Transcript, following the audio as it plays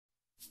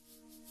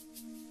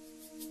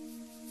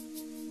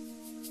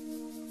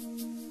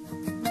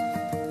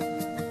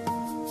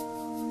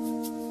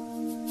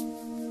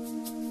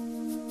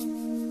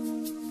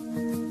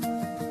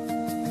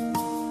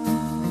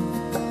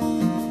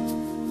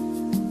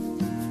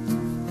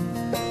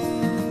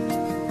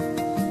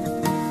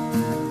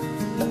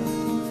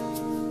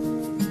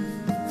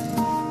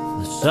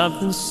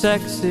Something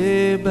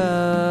sexy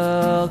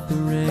about the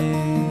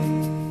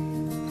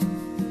rain,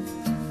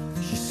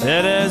 she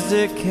said as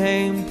it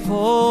came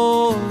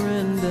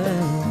pouring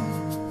down.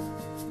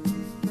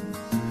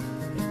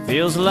 It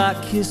feels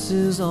like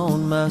kisses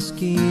on my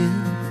skin.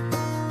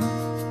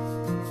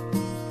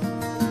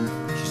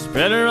 She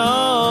spread her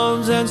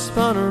arms and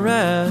spun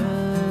around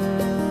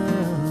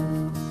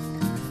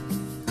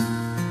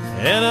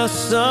in a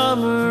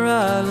summer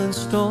island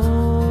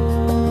storm,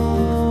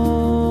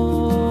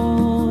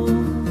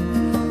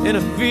 in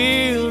a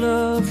field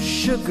of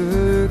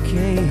sugar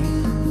cane.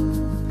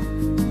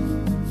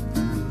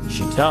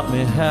 She taught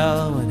me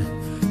how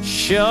and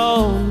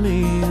showed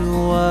me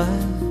why.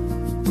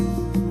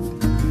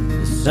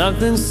 There's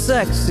something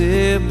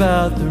sexy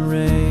about the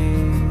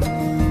rain,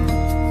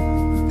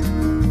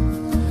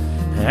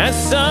 and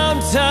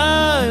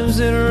sometimes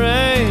it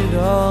rained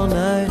all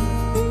night,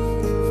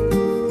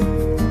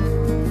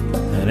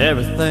 and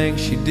everything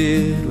she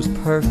did was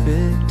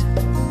perfect.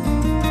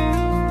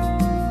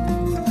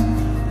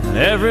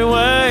 Every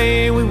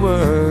way we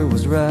were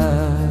was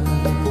right.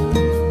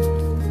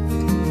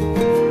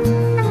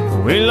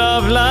 We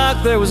loved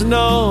like there was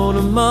no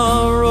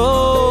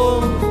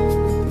tomorrow.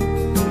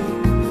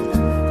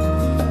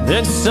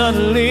 Then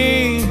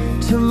suddenly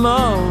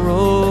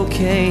tomorrow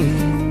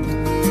came,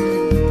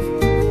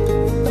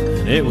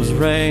 and it was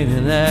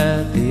raining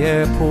at the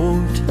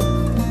airport.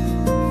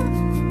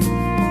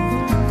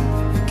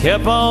 It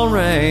kept on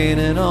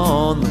raining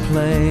on the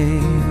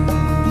plane.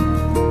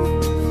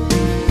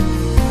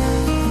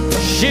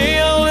 She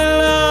only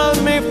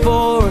loved me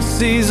for a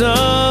season,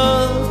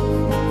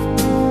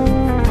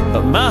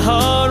 but my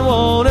heart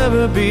won't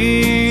ever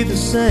be the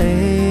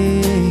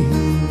same.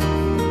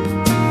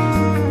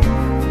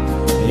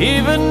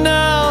 Even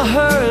now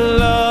her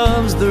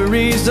love's the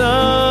reason.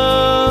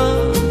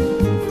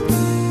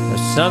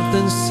 There's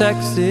something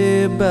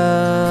sexy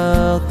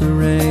about the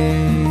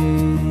rain.